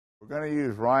We're going to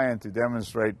use Ryan to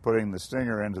demonstrate putting the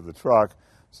stinger into the truck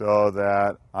so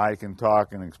that I can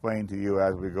talk and explain to you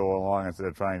as we go along instead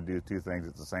of trying to do two things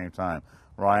at the same time.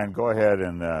 Ryan, go ahead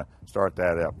and start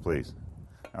that up, please.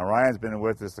 Now, Ryan's been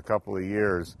with us a couple of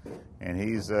years, and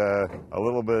he's a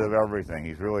little bit of everything.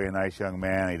 He's really a nice young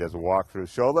man. He does a walkthrough.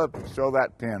 Show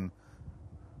that pin.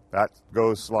 That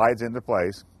slides into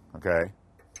place, okay?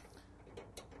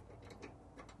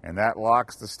 And that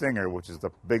locks the stinger, which is the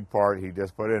big part he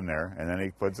just put in there, and then he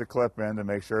puts a clip in to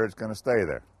make sure it's going to stay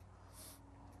there.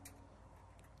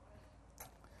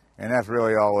 And that's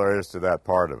really all there is to that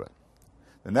part of it.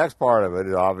 The next part of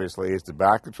it, obviously, is to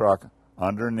back the truck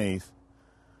underneath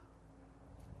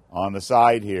on the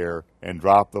side here and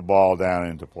drop the ball down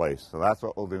into place. So that's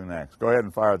what we'll do next. Go ahead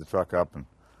and fire the truck up and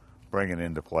bring it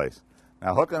into place.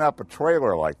 Now, hooking up a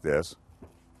trailer like this,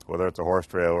 whether it's a horse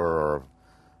trailer or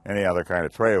any other kind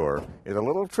of trailer, is a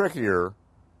little trickier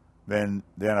than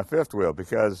a fifth wheel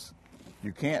because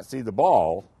you can't see the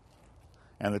ball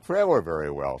and the trailer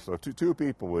very well. So two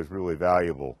people is really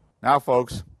valuable. Now,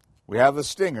 folks, we have the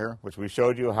stinger, which we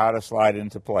showed you how to slide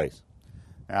into place.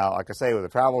 Now, like I say, with a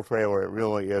travel trailer, it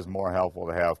really is more helpful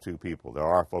to have two people. There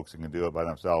are folks who can do it by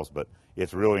themselves, but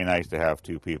it's really nice to have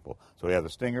two people. So we have the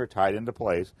stinger tied into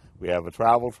place. We have a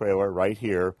travel trailer right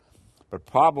here, but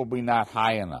probably not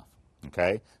high enough,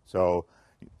 okay? So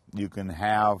you can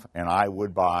have, and I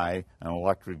would buy, an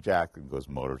electric jack that goes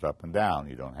motors up and down.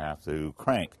 You don't have to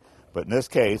crank. But in this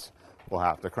case, we'll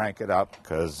have to crank it up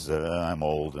because I'm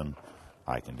old and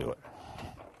I can do it.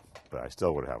 But I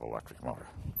still would have an electric motor.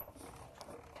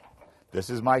 This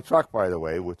is my truck, by the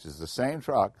way, which is the same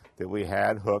truck that we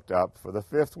had hooked up for the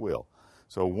fifth wheel.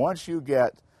 So once you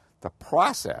get the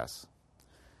process,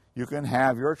 you can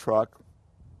have your truck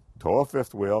tow a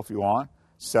fifth wheel if you want,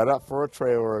 set up for a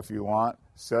trailer if you want,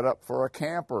 set up for a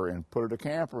camper and put a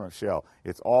camper shell.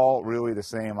 It's all really the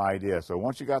same idea. So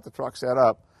once you got the truck set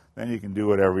up, then you can do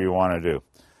whatever you want to do.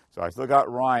 So I still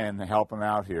got Ryan helping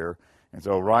out here. And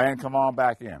so Ryan, come on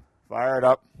back in. Fire it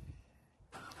up.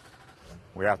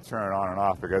 We have to turn it on and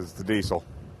off because it's the diesel.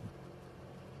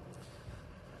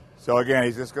 So again,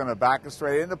 he's just going to back it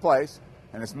straight into place.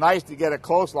 And it's nice to get it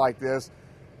close like this,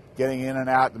 getting in and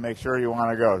out to make sure you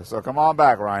want to go. So come on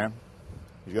back, Ryan.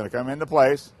 He's going to come into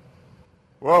place.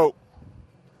 Whoa.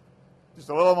 Just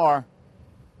a little more.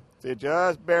 See, it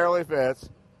just barely fits.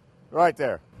 Right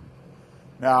there.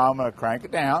 Now I'm going to crank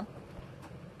it down.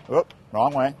 Whoop,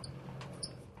 wrong way.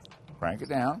 Crank it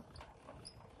down.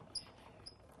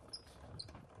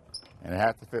 And it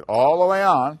has to fit all the way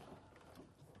on.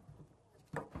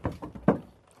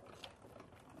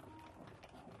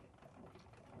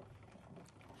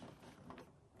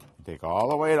 Take all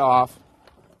the weight off,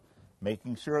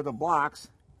 making sure the blocks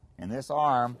in this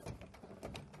arm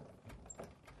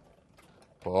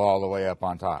pull all the way up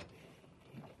on top.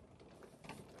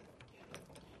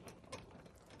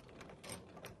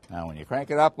 Now when you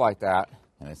crank it up like that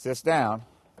and it sits down,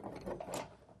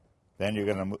 then you're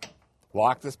going to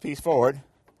lock this piece forward.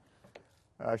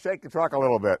 Shake the truck a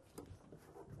little bit.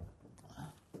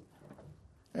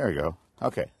 There we go.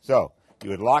 Okay, so you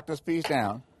would lock this piece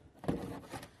down,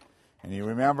 and you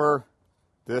remember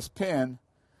this pin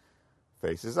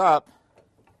faces up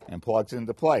and plugs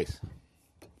into place.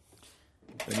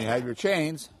 Then you have your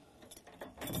chains,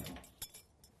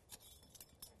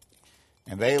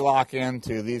 and they lock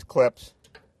into these clips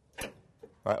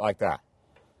right like that.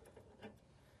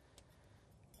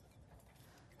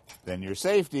 Then your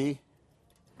safety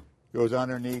goes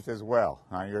underneath as well.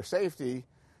 Now your safety,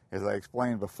 as I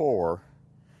explained before,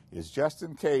 is just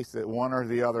in case that one or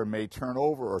the other may turn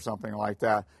over or something like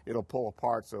that, it'll pull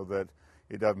apart so that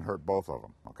it doesn't hurt both of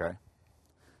them, okay?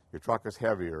 Your truck is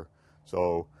heavier,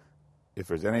 so if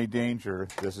there's any danger,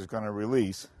 this is going to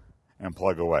release and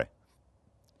plug away.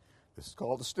 This is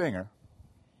called a stinger.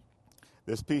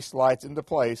 This piece slides into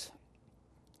place.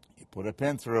 You put a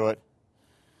pin through it.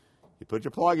 You put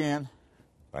your plug in,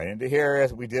 right into here,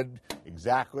 as we did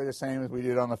exactly the same as we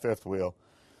did on the fifth wheel.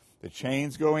 The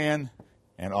chains go in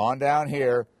and on down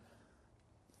here,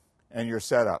 and you're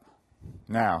set up.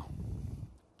 Now,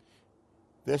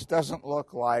 this doesn't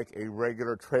look like a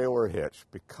regular trailer hitch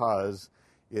because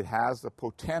it has the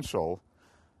potential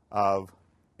of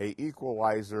an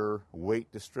equalizer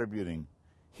weight distributing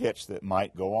hitch that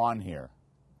might go on here.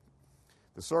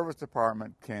 The service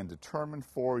department can determine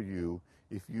for you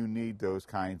if you need those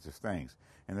kinds of things.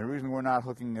 And the reason we're not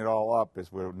hooking it all up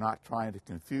is we're not trying to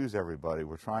confuse everybody.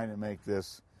 We're trying to make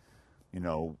this,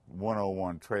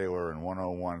 101 trailer and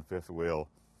 101 fifth wheel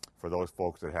for those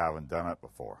folks that haven't done it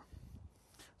before.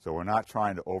 So we're not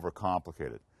trying to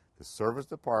overcomplicate it. The service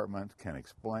department can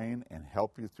explain and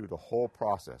help you through the whole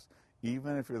process.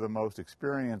 Even if you're the most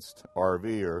experienced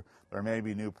RVer, there may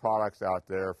be new products out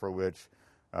there for which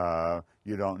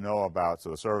you don't know about,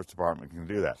 so the service department can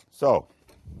do that. So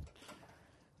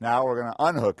now we're going to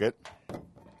unhook it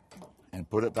and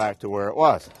put it back to where it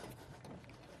was.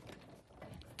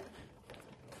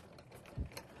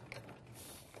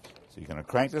 So you're going to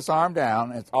crank this arm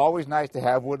down. It's always nice to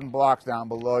have wooden blocks down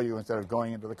below you instead of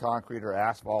going into the concrete or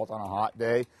asphalt on a hot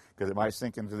day, because it might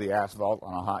sink into the asphalt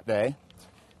on a hot day.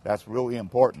 That's really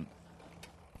important.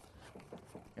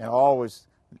 And always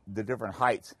the different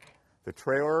heights. The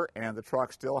trailer and the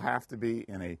truck still have to be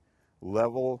in a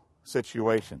level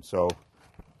situation. So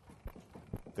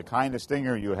the kind of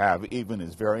stinger you have even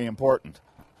is very important.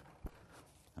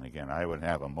 And again, I would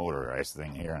have a motorized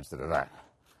thing here instead of that.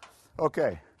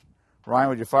 Okay. Ryan,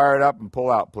 would you fire it up and pull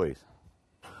out, please?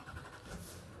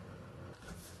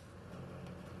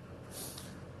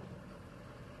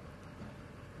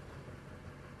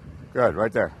 Good,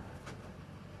 right there.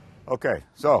 Okay,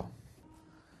 so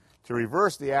to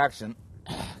reverse the action,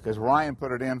 because Ryan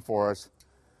put it in for us,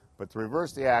 but to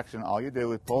reverse the action, all you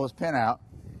do is pull this pin out,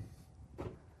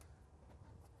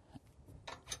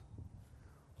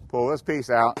 pull this piece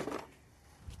out,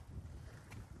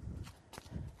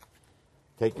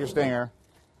 take your stinger,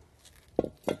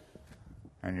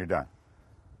 and you're done.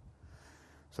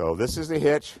 So this is the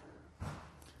hitch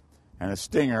and a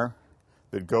stinger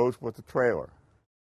that goes with the trailer.